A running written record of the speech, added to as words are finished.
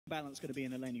balance going to be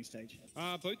in the laning stage?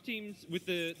 Both teams, with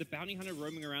the Bounty Hunter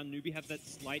roaming around, Newbee have that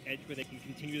slight edge where they can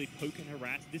continually poke and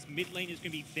harass. This mid lane is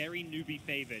going to be very Newbee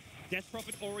favored. Death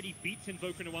Prophet already beats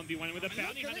Invoker in a 1v1, and with a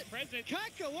Bounty Hunter present.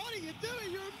 KaKa, what are you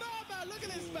doing? You're a madman. Look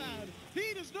at this man.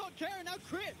 He does not care. Now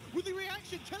Crit with the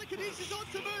reaction. Telekinesis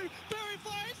onto Moo. Fairy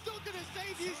Fire. It's not going to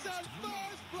save you, son.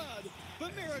 First blood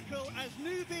for Miracle as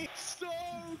Newbee so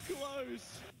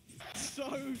close. So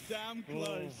damn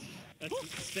close. That's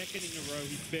the second in a row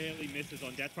he barely misses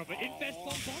on Death Prophet. Invest on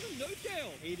bottom, Notail.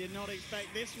 He did not expect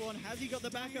this one. Has he got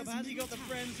the backup? Has he got the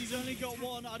friends? He's only got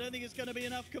one. I don't think it's going to be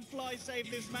enough. Can Fly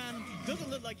save this man? Doesn't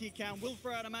look like he can. Will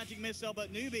throw out a magic missile,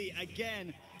 but Newbee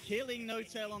again killing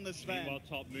Notail on the spam. Meanwhile,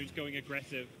 top Moon's going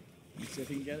aggressive. Let's see if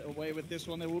he can get away with this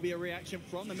one. There will be a reaction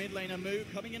from the mid laner. Moo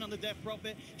coming in on the Death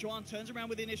Prophet. Chuan turns around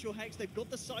with the initial Hex. They've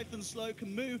got the Siphon slow.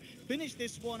 Can Moo finish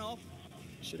this one off?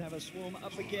 Should have a swarm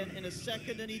up again in a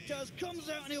second, and he does. Comes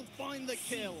out and he'll find the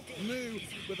kill. Moo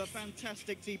with a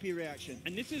fantastic TP reaction.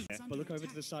 And this is... But look over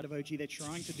to the side of OG. They're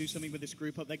trying to do something with this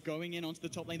group up. They're going in onto the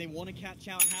top lane. They want to catch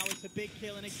out How. It's a big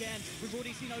kill. And again, we've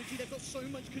already seen OG. They've got so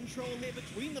much control here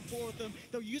between the four of them.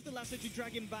 They'll use the lasso to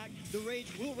drag him back. The rage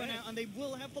will run out, and they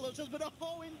will have follow-ups. But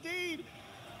oh, indeed!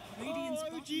 Oh,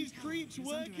 OG's creeps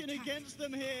working against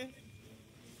them here,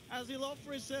 as he'll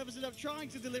offer his services up, trying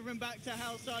to deliver him back to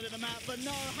Hal's side of the map. But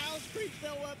no, Hal's creeps,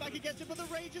 they'll work back against him, but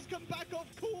the Rage has come back off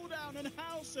cooldown, and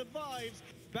Hal survives.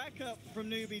 Back up from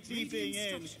Newbee TPing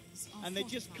in, and they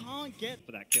just can't get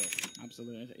for that kill.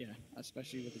 Absolutely, yeah,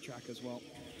 especially with the track as well.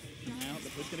 Now the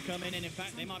push going to come in, and in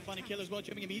fact, they might find a kill as well,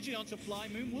 jumping immediately onto Fly.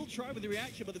 Moon will try with the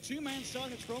reaction, but the two-man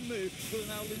silence from Moo will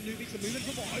allow Newbee to move in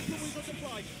from more. Open wings onto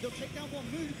Fly. They'll take down one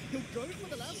Moo. He'll go for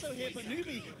the lasso here, but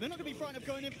Newbee, they're not going to be frightened of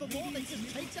going in for more. They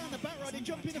just take down the Batrider and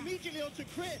jump in immediately onto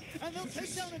Crit, and they'll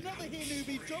take down another here,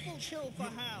 Newbee. Double kill for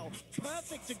Hal.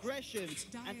 Perfect aggression,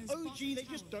 and OG, they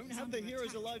just don't have the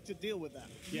heroes alive to deal with that.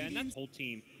 Yeah, and that's the whole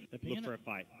team look for a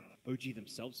fight. OG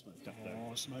themselves smoked up though.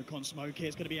 Oh, smoke on smoke here.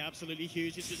 It's going to be absolutely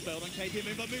huge. It's dispelled on KP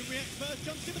Moon, but Moon reacts first.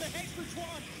 Jumps in with a Hex for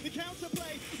Chuan. The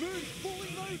counterplay. Moon falling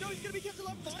low. No, he's going to be kept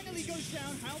alive. Finally goes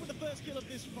down. How with the first kill of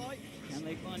this fight? Can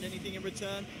they find anything in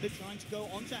return? They're trying to go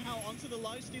onto How, onto the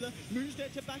Life Stealer. Moon's there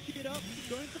to back it up.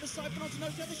 Going for the Siphon onto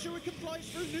Notail. The Shuriken flies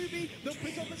through Newbee. They'll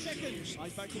pick up a second.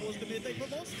 Eyes back towards the mid. They've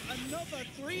lost another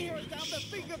 3 heroes down. The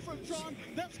finger from Chuan.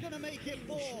 That's going to make it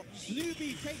 4.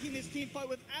 Newbee taking this team fight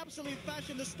with absolute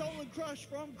fashion. The stolen crush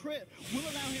from Crit will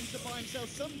allow him to buy himself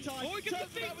some time. Oh, he gets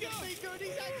the finger! And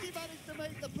he's actually managed to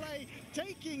make the play,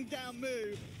 taking down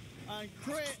Moo. And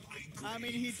Crit, I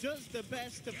mean, he does the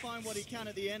best to find what he can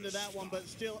at the end of that one, but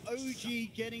still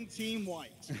OG getting team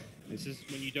white. This is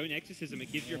when you don't exorcism,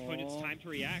 it gives your opponents time to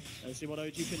react. Let's see what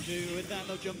OG can do with that.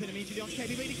 They'll jump in immediately onto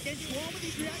KB, waiting again. Chuan with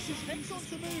these reactions, Hex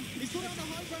onto Moon. He's got it on the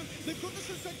high ground. They've got the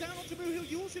suspect down onto Moon.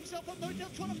 He'll use himself up. Notail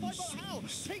trying to fight, but How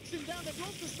takes him down. They've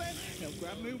lost the spend. They'll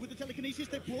grab Moon with the telekinesis.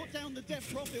 They've brought down the Death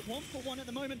Prophet 1-for-1 at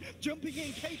the moment. Jumping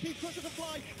in, KP crosses the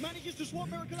Fly, manages to swap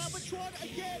Miracle out, but Chuan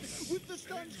again with the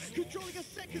stuns, controlling a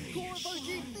second core of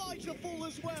OG. Fly to fall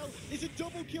as well. It's a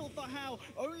double kill for How.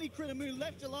 Only Crit and Moon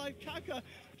left alive. KaKa,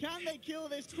 can they kill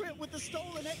this? Crit with the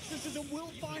stolen exorcism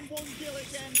will find one kill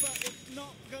again, but it's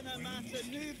not gonna matter.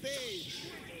 Newbee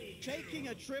taking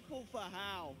a triple for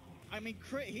How. I mean,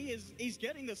 Crit, he's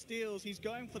getting the steals, he's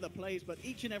going for the plays, but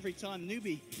each and every time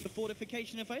Newbee, the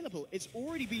fortification available, it's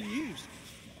already been used.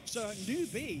 So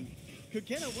Newbee could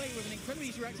get away with an incredibly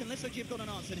easy reaction unless OG have got an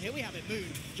answer. And here we have it, Moon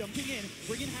jumping in,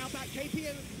 bringing How back. KP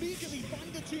immediately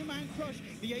finding the two-man crush.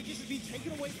 The Aegis has been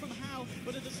taken away from How,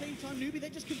 but at the same time, Newbee, they're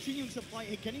just continuing to fight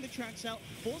here, getting the tracks out,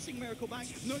 forcing Miracle back.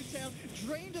 Notail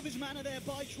drained of his mana there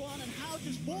by Chuan, and How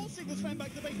just forcing the Sven back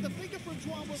to the base. The finger from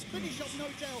Chuan will finish off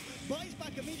Notail, buys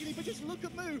back immediately, but just look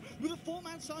at Moo with a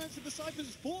 4-man silence of the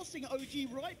Cyphers, forcing OG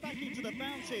right back into the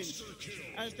fountain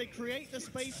as they create the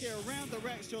space here around the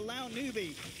Rex to allow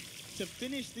Newbee to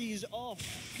finish these off.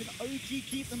 Can OG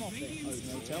keep them off there?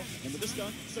 Oh, Notail in with the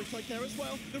stun. So like there as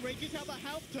well. The Rage is out, but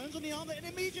How turns on the armor and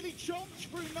immediately chomps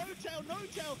through Notail.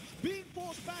 Notail being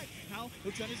forced back. How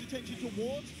will turn his attention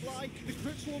towards Fly. The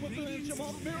Crit Swarm will finish him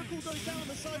off. Miracle goes down on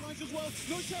the sidelines as well.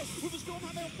 Notail with the Storm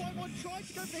Hammer on 5-1 tries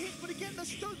to go for the hit, but again the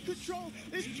stun control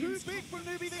is too big for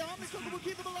Newbee. The armor control will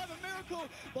keep them alive. A Miracle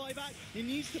buyback. He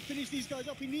needs to finish these guys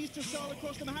off. He needs to sail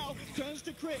across them. How turns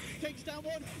to Crit, takes down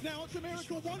one. Now it's a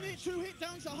Miracle. 1 hit, 2 hit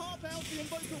down to half out. The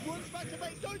Invoker runs back to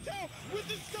base. Notail with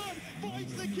the stun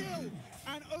finds the kill.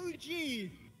 And OG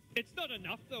It's not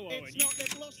enough though, Owen. It's not,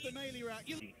 they've lost the melee rack.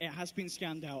 It has been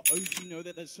scanned out. OG know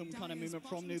that there's some kind of movement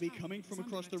from Newbee coming from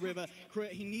across the river.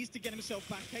 He needs to get himself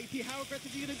back. KP, how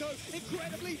aggressive are you going to go?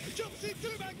 Incredibly, jumps in,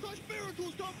 two-man crush,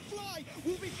 Miracle's gone Fly.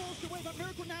 Will be forced away, but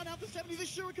Miracle now down to 70. The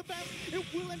Shuriken bounce, it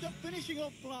will end up finishing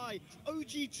off Fly.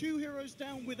 OG 2 heroes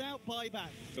down without buyback.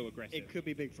 So aggressive. It could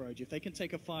be big for OG. If they can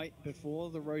take a fight before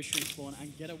the Roche respawn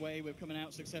and get away with coming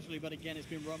out successfully, but again, it's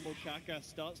been rumbled. KaKa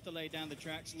starts to lay down the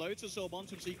tracks. Loads of Sorb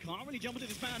onto him, so he can't really jump into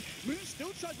this man. Moon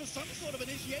still tries for some sort of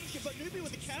initiation, but Newbee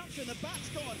with the counter and the bat's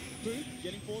gone. Moon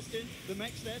getting forced in. The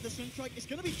mech's there. The Sunstrike. It's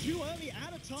going to be too early,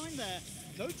 out of time there.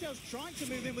 Notail's trying to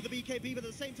move in with the BKB, but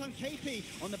at the same time, KP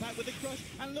on the back with the crush.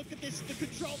 And look at this, the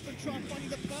control from Chuan finding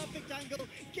the perfect angle,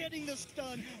 getting the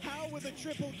stun. How with a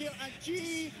triple kill, and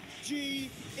GG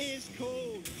is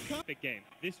called. Big game.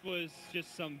 This was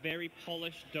just some very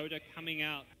polished Dota coming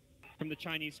out from the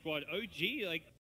Chinese squad. OG, like,